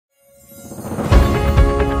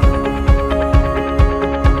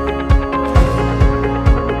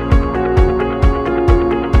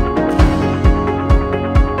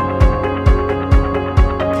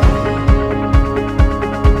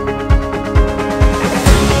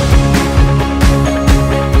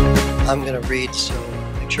read, so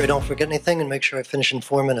make sure I don't forget anything and make sure I finish in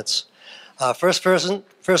 4 minutes. First Person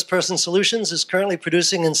Solutions is currently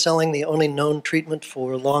producing and selling the only known treatment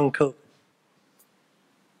for long COVID.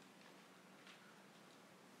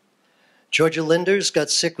 Georgia Linders got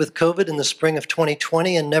sick with COVID in the spring of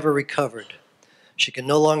 2020 and never recovered. She can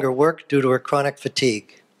no longer work due to her chronic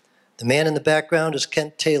fatigue. The man in the background is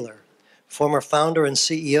Kent Taylor, former founder and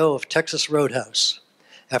CEO of Texas Roadhouse.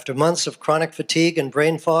 After months of chronic fatigue and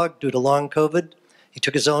brain fog due to long COVID, he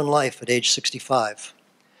took his own life at age 65.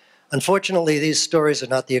 Unfortunately, these stories are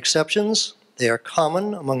not the exceptions. They are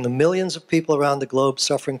common among the millions of people around the globe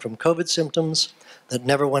suffering from COVID symptoms that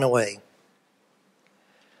never went away.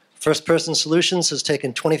 First Person Solutions has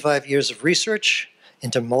taken 25 years of research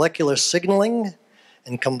into molecular signaling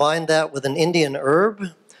and combined that with an Indian herb.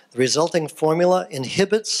 The resulting formula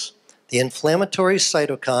inhibits the inflammatory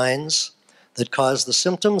cytokines that cause the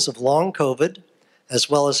symptoms of long COVID, as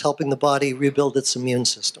well as helping the body rebuild its immune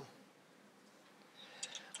system.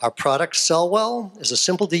 Our product, CellWell, is a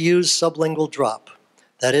simple-to-use sublingual drop.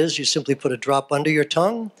 That is, you simply put a drop under your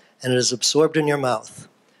tongue, and it is absorbed in your mouth.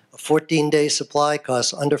 A 14-day supply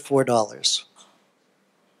costs under $4.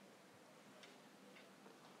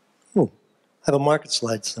 I have a market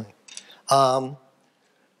slide thing.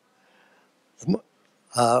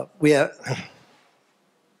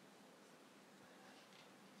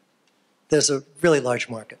 There's a really large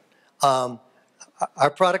market. Our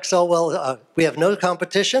product CellWell, we have no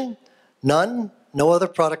competition, none. No other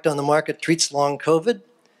product on the market treats long COVID.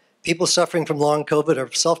 People suffering from long COVID are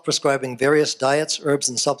self-prescribing various diets, herbs,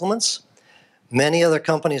 and supplements. Many other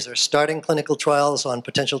companies are starting clinical trials on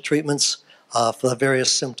potential treatments for the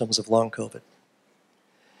various symptoms of long COVID.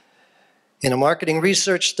 In a marketing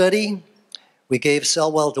research study, we gave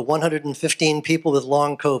CellWell to 115 people with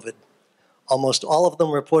long COVID. Almost all of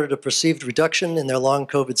them reported a perceived reduction in their long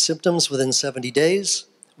COVID symptoms within 7 days,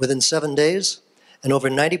 and over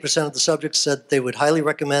 90% of the subjects said they would highly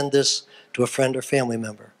recommend this to a friend or family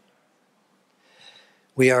member.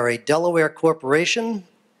 We are a Delaware corporation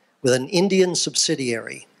with an Indian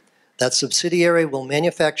subsidiary. That subsidiary will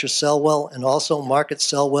manufacture CellWell and also market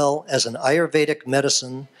CellWell as an Ayurvedic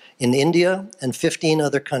medicine in India and 15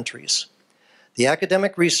 other countries. The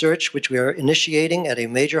academic research, which we are initiating at a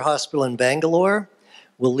major hospital in Bangalore,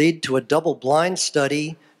 will lead to a double-blind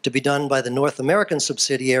study to be done by the North American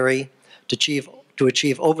subsidiary to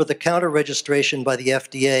achieve over-the-counter registration by the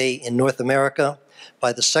FDA in North America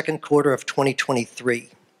by the second quarter of 2023.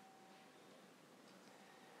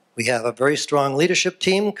 We have a very strong leadership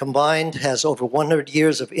team. Combined has over 100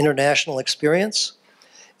 years of international experience.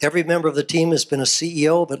 Every member of the team has been a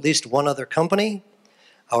CEO of at least one other company.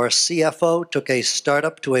 Our CFO took a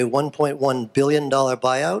startup to a $1.1 billion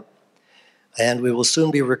buyout, and we will soon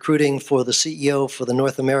be recruiting for the CEO for the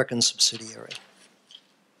North American subsidiary.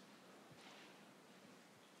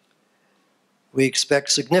 We expect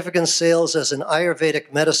significant sales as an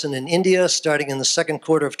Ayurvedic medicine in India starting in the second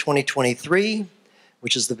quarter of 2023,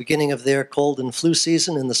 which is the beginning of their cold and flu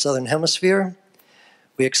season in the Southern Hemisphere.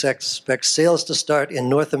 We expect sales to start in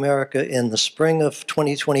North America in the spring of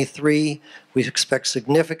 2023. We expect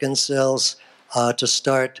significant sales to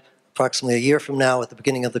start approximately a year from now at the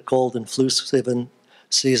beginning of the cold and flu season,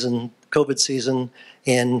 COVID season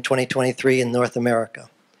in 2023 in North America.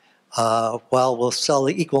 While we'll sell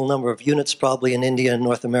the equal number of units probably in India and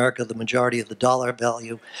North America, the majority of the dollar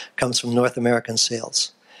value comes from North American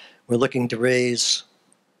sales. We're looking to raise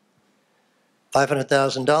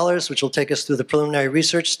 $500,000, which will take us through the preliminary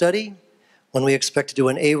research study, when we expect to do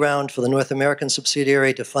an A round for the North American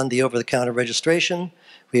subsidiary to fund the over-the-counter registration.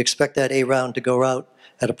 We expect that A round to go out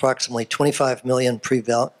at approximately $25 million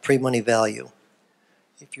pre-money value.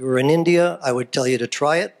 If you were in India, I would tell you to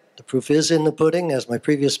try it. The proof is in the pudding, as my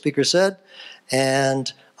previous speaker said,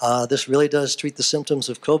 and this really does treat the symptoms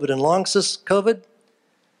of COVID and long COVID.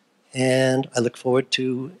 And I look forward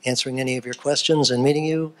to answering any of your questions and meeting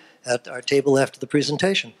you at our table after the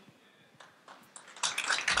presentation.